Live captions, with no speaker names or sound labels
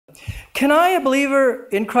Can I, a believer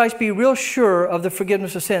in Christ, be real sure of the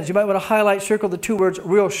forgiveness of sins? You might want to highlight, circle the two words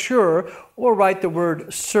real sure, or write the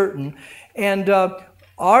word certain. And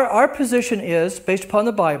our position is, based upon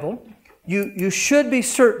the Bible, you should be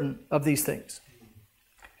certain of these things.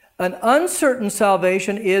 An uncertain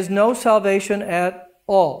salvation is no salvation at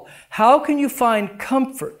all. How can you find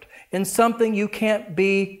comfort in something you can't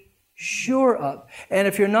be sure of? And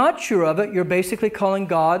if you're not sure of it, you're basically calling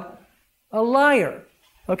God a liar.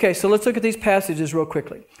 Okay, so let's look at these passages real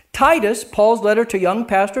quickly. Titus, Paul's letter to young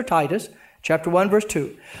pastor Titus, chapter 1, verse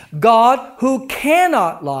 2. God, who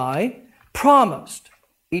cannot lie, promised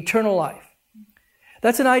eternal life.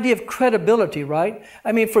 That's an idea of credibility, right?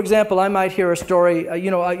 I mean, for example, I might hear a story,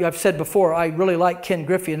 I've said before, I really like Ken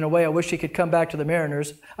Griffey. In a way, I wish he could come back to the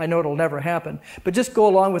Mariners. I know it'll never happen. But just go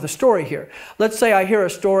along with the story here. Let's say I hear a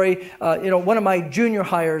story, one of my junior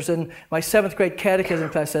hires in my 7th grade catechism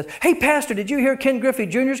class says, "Hey, Pastor, did you hear Ken Griffey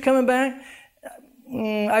Jr.'s coming back?"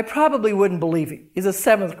 I probably wouldn't believe him. He's a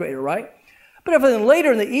 7th grader, right? But if then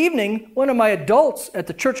later in the evening, one of my adults at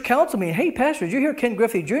the church council meeting, "Hey, Pastor, did you hear Ken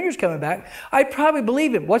Griffey Jr. is coming back?" I'd probably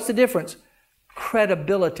believe him. What's the difference?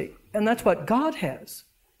 Credibility. And that's what God has.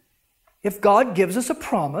 If God gives us a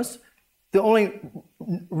promise, the only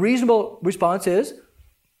reasonable response is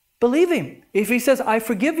believe him. If he says, "I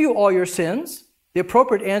forgive you all your sins," the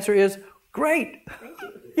appropriate answer is, "Great."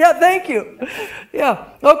 Yeah, thank you. Yeah.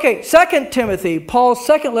 Okay, 2 Timothy, Paul's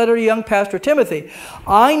second letter to young pastor Timothy.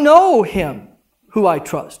 "I know him who I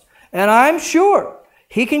trust, and I'm sure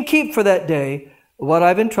he can keep for that day what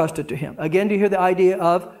I've entrusted to him." Again, do you hear the idea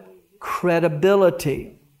of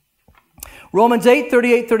credibility? Romans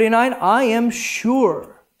 8:38-39, "I am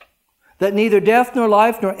sure that neither death nor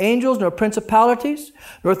life, nor angels, nor principalities,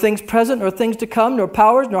 nor things present, nor things to come, nor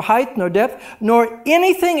powers, nor height, nor depth, nor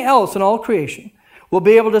anything else in all creation will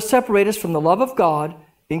be able to separate us from the love of God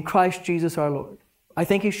in Christ Jesus our Lord." I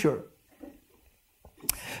think he's sure.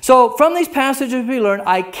 So from these passages we learn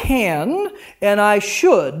I can and I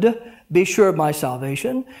should be sure of my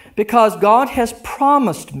salvation because God has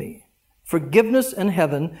promised me forgiveness in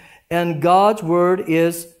heaven, and God's word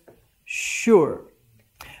is sure.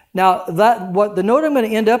 Now, the note I'm going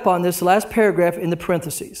to end up on, this last paragraph in the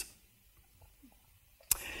parentheses.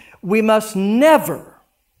 We must never,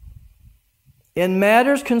 in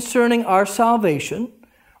matters concerning our salvation,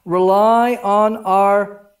 rely on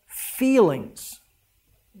our feelings.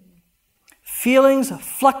 Feelings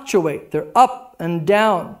fluctuate. They're up and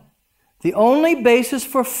down. The only basis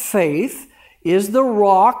for faith is the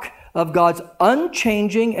rock of God's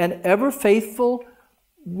unchanging and ever faithful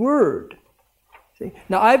word. See?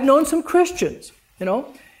 Now, I've known some Christians,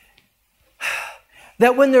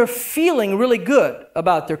 that when they're feeling really good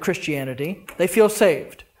about their Christianity, they feel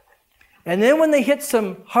saved. And then when they hit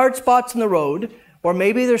some hard spots in the road, or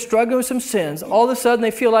maybe they're struggling with some sins, all of a sudden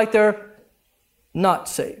they feel like they're not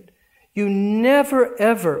saved. You never,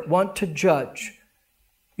 ever want to judge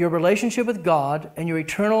your relationship with God and your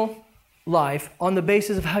eternal life on the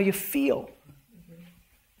basis of how you feel.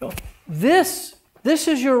 This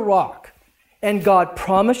is your rock. And God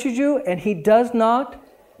promises you, and he does not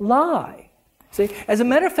lie. See, as a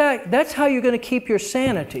matter of fact, that's how you're going to keep your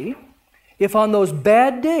sanity if on those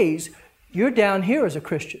bad days you're down here as a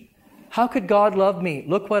Christian. How could God love me?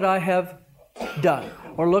 Look what I have done.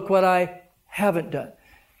 Or look what I haven't done.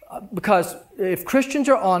 Because if Christians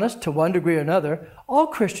are honest to one degree or another, all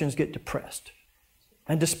Christians get depressed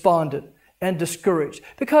and despondent and discouraged.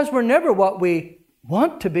 Because we're never what we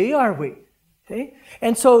want to be, are we? Okay?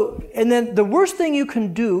 And then the worst thing you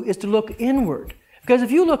can do is to look inward. Because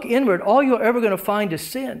if you look inward, all you're ever going to find is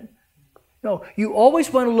sin. No, you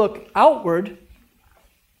always want to look outward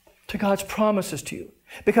to God's promises to you.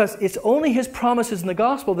 Because it's only his promises in the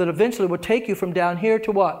gospel that eventually will take you from down here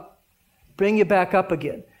to what? Bring you back up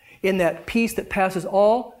again. In that peace that passes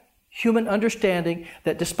all human understanding,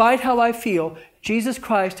 that despite how I feel, Jesus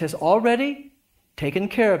Christ has already taken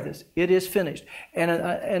care of this. It is finished.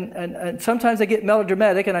 And sometimes I get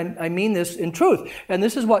melodramatic, and I mean this in truth. And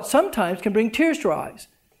this is what sometimes can bring tears to our eyes.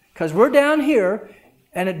 Because we're down here,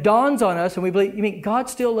 and it dawns on us, and we believe, you mean God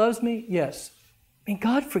still loves me? Yes. I mean,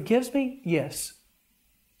 God forgives me? Yes.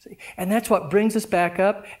 See? And that's what brings us back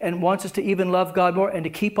up and wants us to even love God more and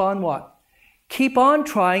to keep on what? Keep on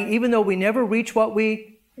trying even though we never reach what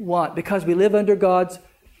we want because we live under God's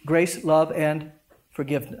grace, love, and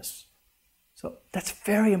forgiveness. So that's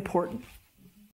very important.